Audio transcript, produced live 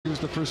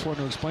the first one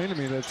to explain to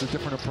me that it's a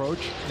different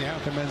approach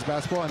to men's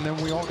basketball, and then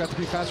we all got to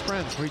be fast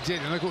friends. We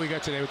did, and look what we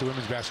got today with the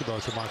women's basketball.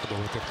 It's remarkable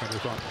what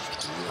they've done.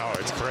 Oh,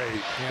 it's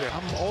great. Yeah.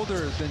 I'm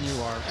older than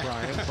you are,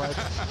 Brian, but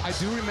I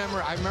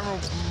remember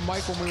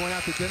Mike when we went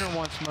out to dinner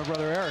once with my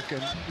brother Eric,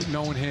 and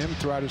knowing him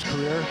throughout his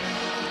career.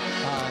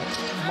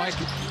 Mike,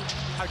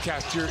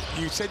 Podcast,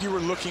 you said you were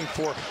looking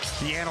for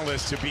the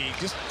analysts to be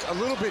just a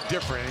little bit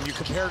different, and you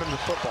compared them to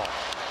football.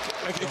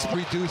 Like it's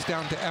reduced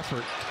down to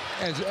effort,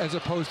 as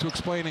opposed to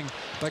explaining,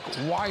 like,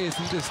 why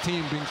isn't this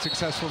team being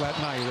successful that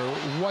night, or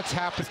what's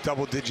happened.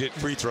 Double-digit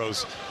free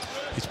throws.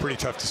 He's pretty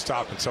tough to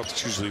stop, and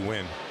Celtics usually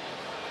win.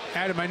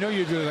 Adam, I know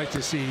you'd really like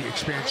to see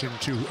expansion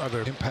to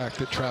other impact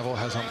that travel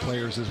has on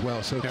players as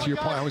well. So to your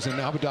point, I was in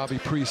Abu Dhabi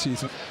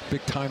preseason,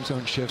 big time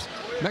zone shifts.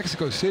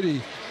 Mexico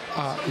City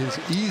is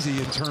easy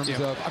in terms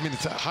of, I mean,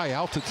 it's a high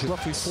altitude.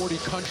 Roughly 40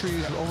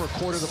 countries, over a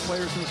quarter of the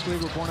players in this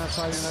league were born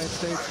outside the United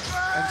States,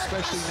 and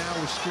especially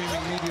now with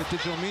streaming media,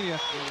 digital media.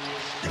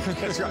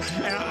 That's right.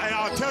 And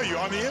I'll tell you,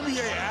 on the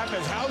NBA app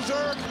as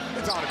Hauser,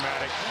 it's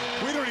automatic.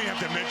 We don't even have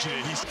to mention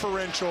it. He's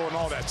differential and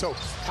all that. So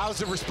how's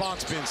the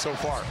response been so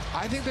far?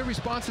 I think the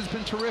response has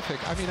been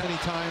terrific. I mean, many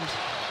times,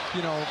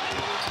 you know,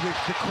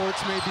 the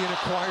courts may be an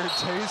acquired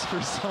taste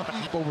for some.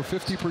 Over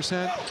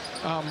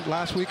 50%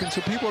 last week, and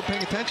so people are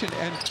paying attention.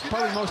 And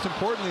probably most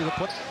importantly,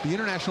 the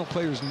international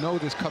players know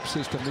this cup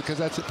system because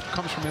it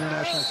comes from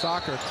international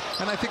soccer.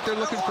 And I think they're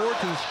looking forward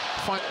to this.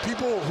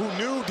 People who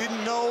knew,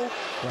 didn't know,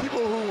 people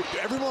who,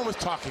 everyone was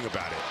talking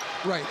about it.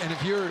 Right, and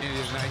if you're... It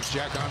is nice.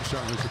 Jack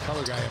Armstrong, who's the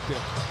color guy up there,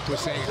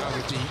 was saying how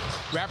that the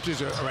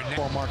Raptors are a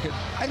net market.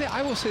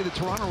 I will say the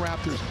Toronto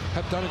Raptors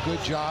have done a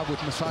good job with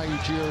Masai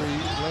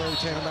Ujiri, Larry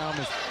Tannenbaum.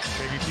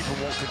 Maybe people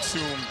won't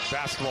consume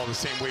basketball the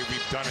same way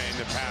we've done it in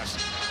the past.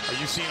 Are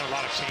you seeing a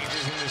lot of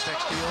changes in this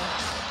next deal?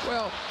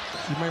 Well,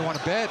 you may want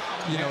to bet.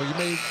 You know, you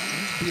may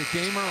be a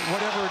gamer,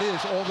 whatever it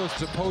is. All those,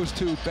 as opposed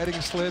to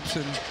betting slips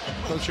and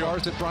those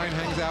bars that Brian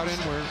hangs out in,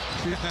 where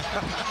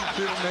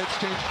people may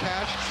exchange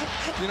cash.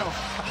 You know,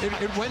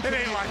 it went. It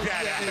ain't like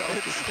that.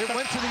 It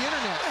went to the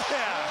internet.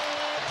 Yeah.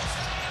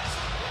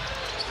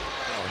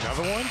 Oh,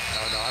 another one?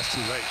 Oh no, that's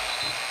too late.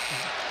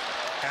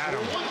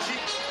 Adam.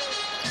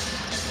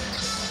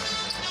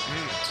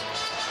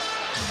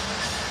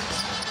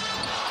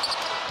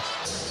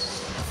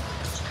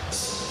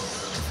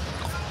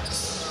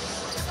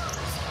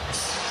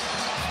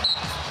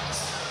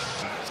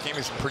 Game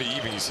is pretty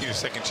even. You see the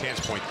second chance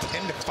point,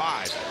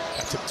 10-5.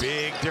 That's a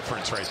big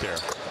difference right there.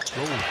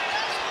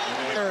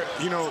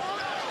 You know,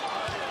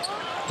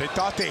 they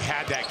thought they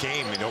had that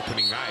game in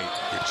opening night.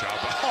 Good job.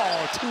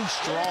 Oh, too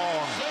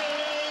strong.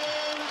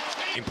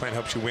 Game plan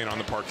helps you win on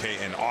the parquet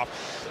and off.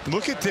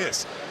 Look at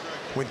this.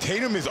 When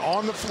Tatum is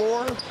on the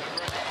floor,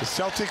 the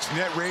Celtics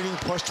net rating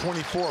plus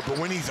 24, but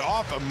when he's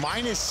off, a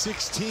minus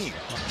 16.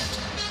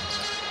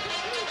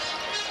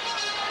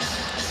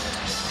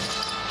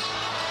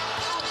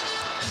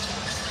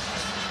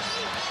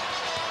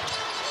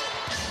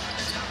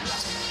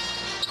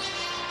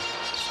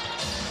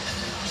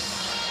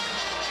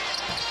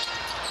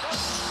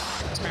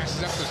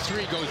 passes up the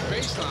three, goes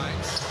baseline.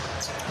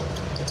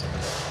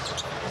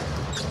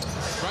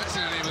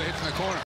 Brunson unable to hit from the corner.